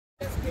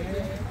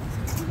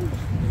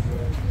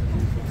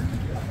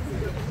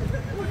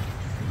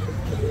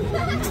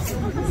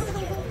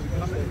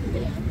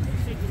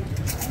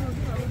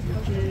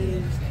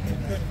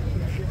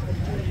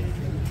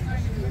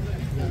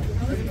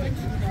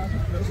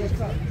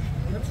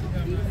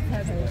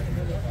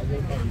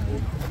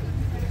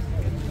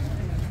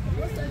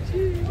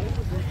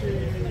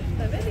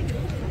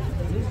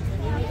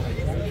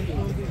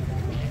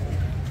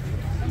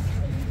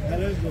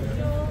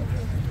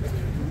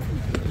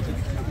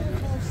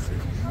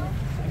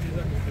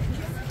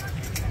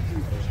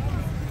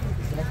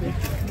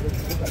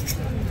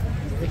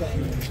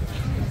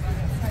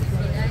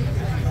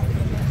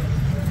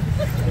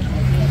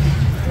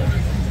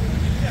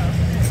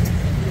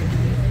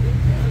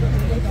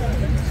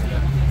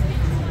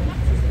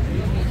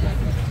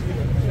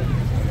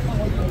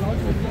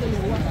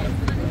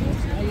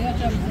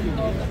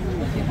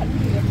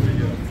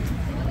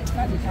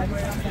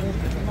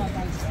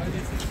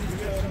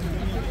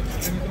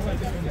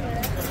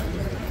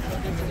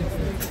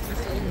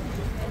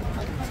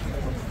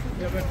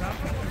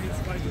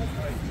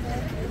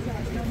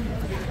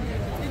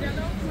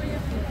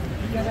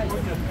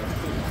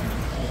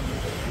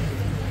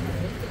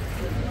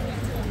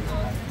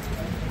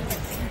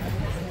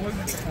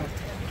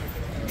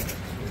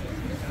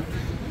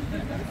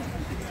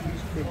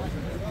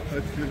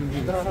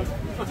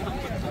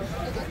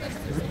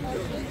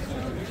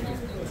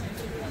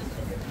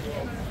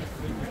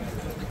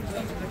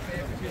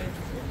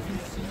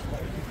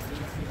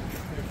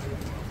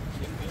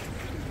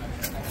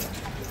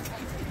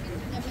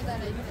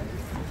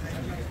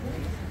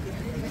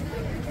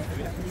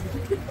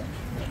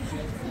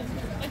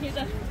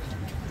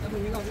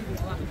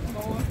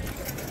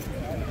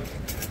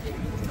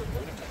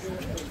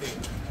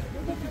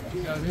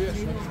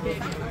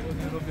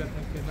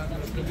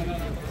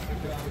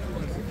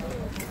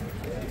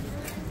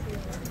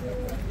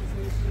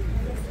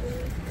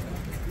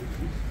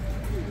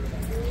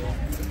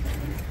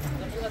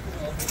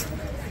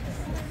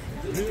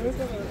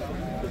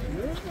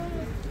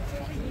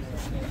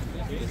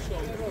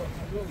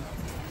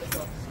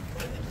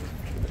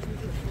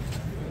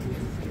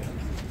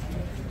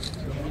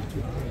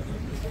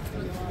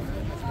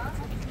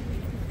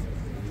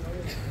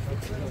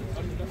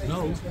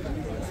No.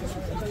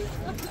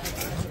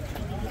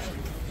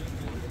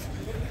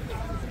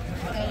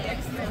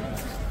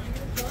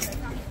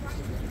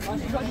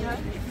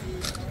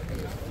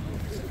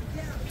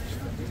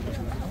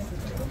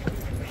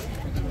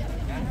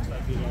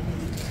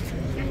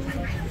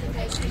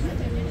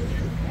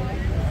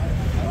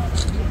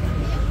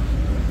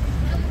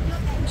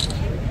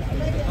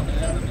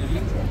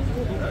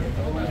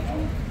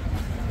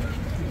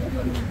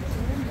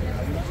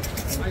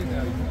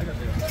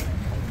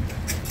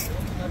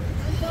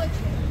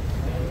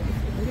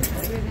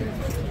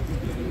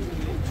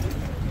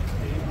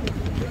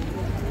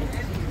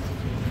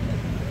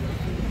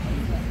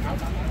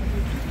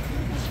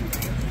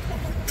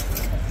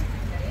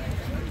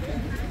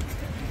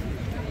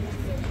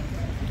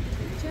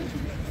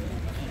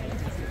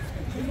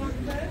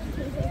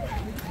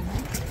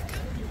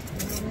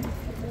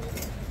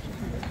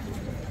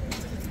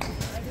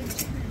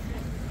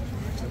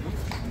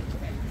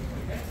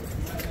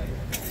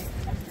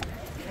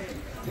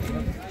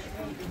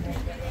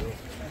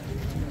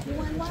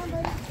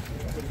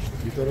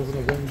 Bir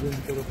tarafına ben gidiyorum,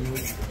 bir tarafına.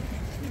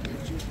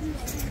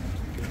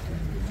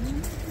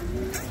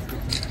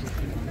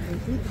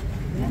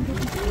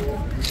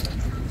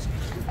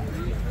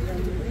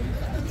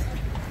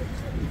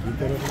 Bir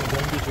tarafına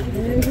ben geçiyorum.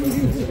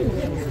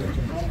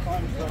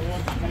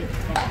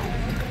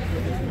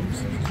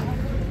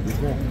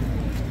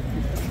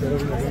 Bir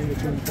tarafına ben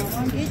geçiyorum.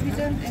 Tamam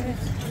geçmeyeceğim, evet.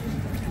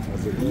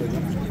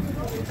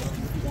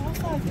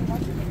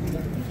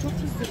 Çok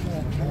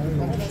hissediyor.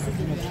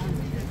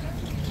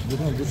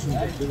 Buradan dursun.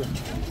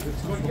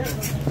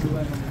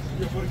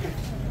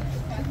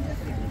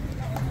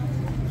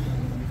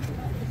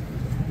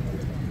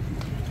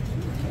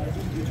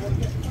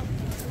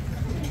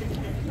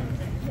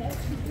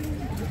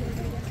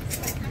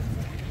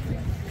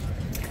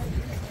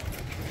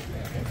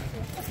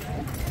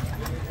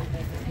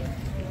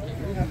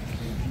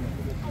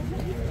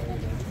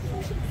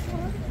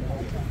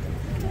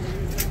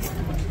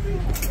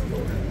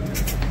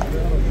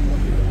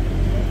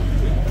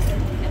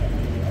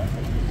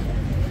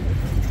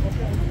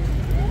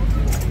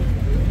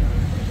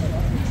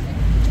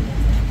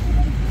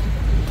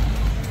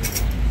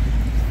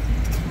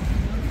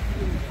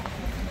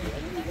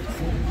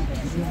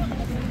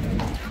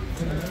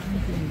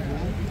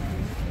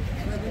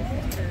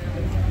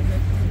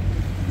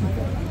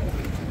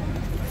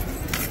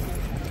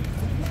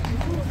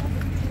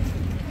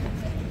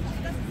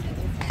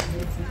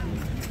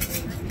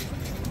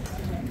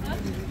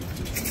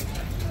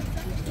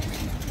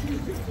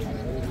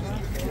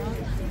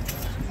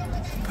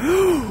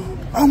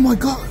 Oh my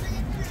God!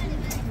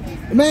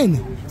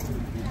 Men!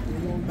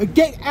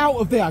 Get out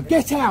of there!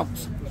 Get out!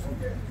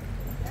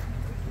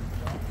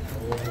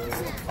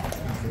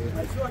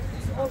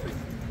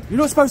 You're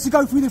not supposed to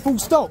go through the full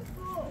stop.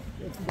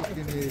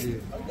 Fucking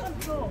idiot.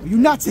 Are you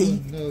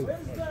nutty? No.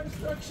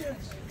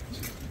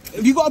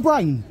 Have you got a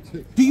brain?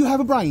 Do you have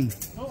a brain?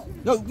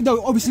 No,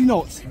 no, obviously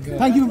not.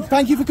 No.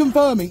 Thank you for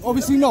confirming.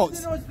 Obviously not.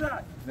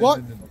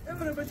 What?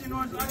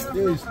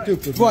 You're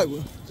stupid. Right.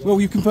 Well,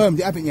 you confirmed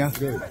it, haven't you?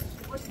 Good.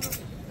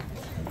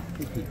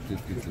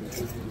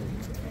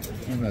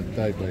 I'm not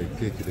die by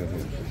kicking them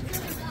out.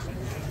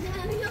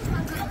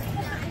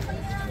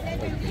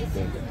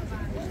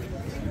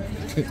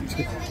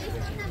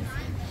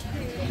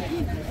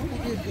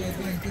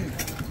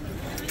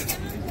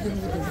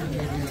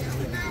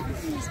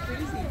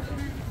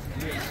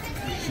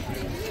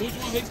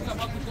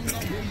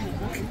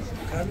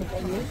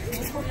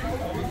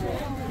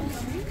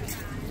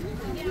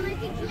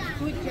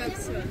 Good job,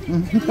 sir.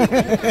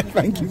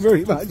 Thank you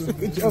very much.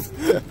 Good job.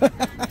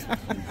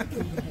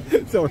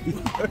 Sorry.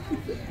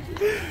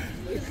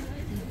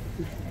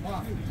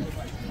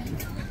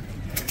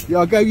 Yeah,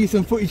 I gave you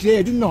some footage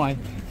there, didn't I?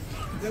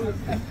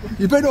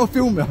 You better not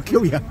film me, I'll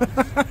kill you.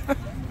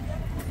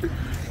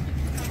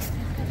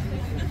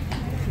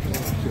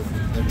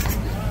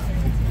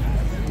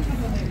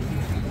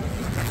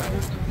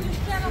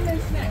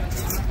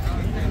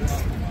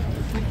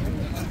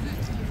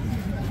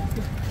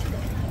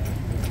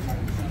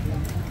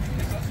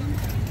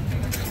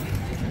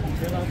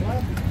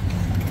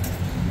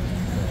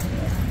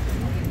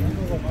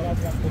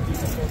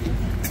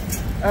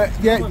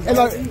 Yeah,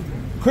 hello.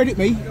 Credit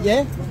me,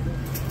 yeah?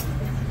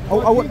 I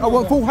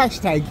want full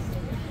hashtag.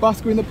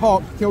 Busker in the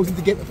park tells him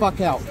to get the fuck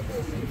out.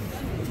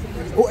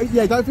 Oh,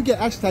 yeah, don't forget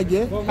hashtag,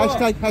 yeah?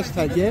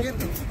 Hashtag, yeah?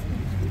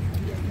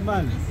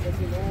 Man.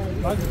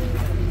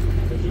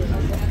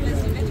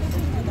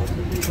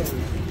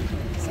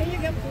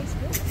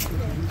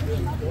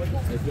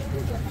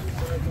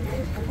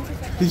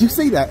 Did you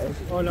see that?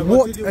 Olha,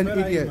 What an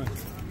idiot.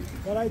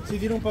 Peraí,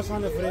 decidiram passar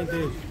na frente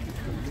deles.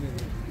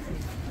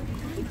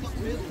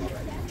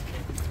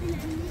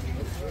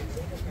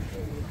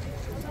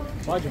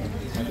 Pode, mano.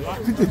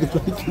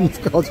 These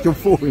cards come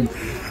for him.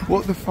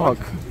 What the fuck?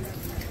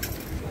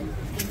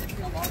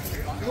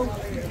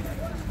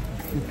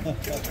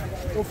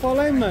 Eu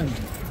falei, mano.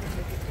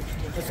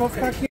 É só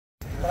ficar aqui.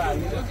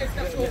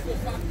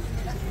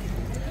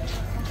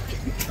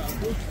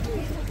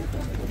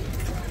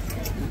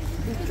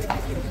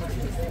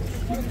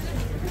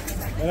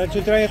 Agora deixa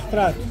eu tirar em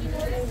retrato.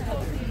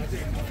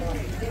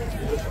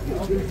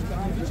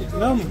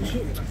 Não,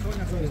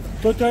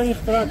 estou a tirar em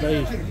retrato,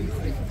 é isto.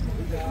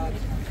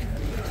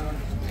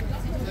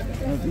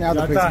 Now the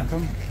Já police tá. have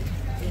come.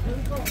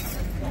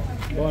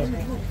 Bora.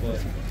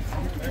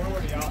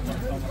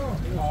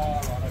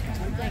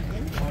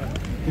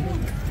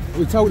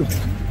 We told him.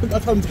 I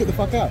told him to get the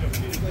fuck out.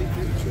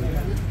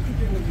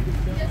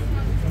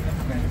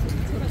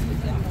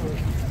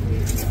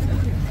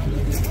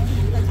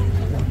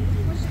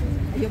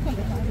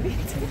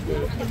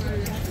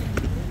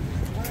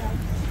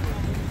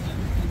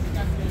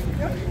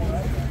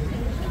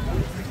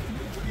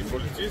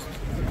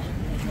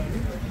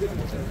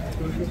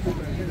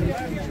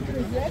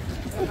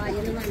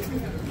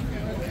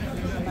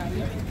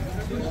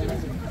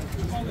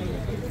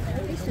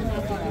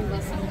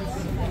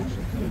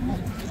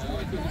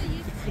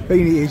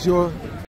 Beanie, is your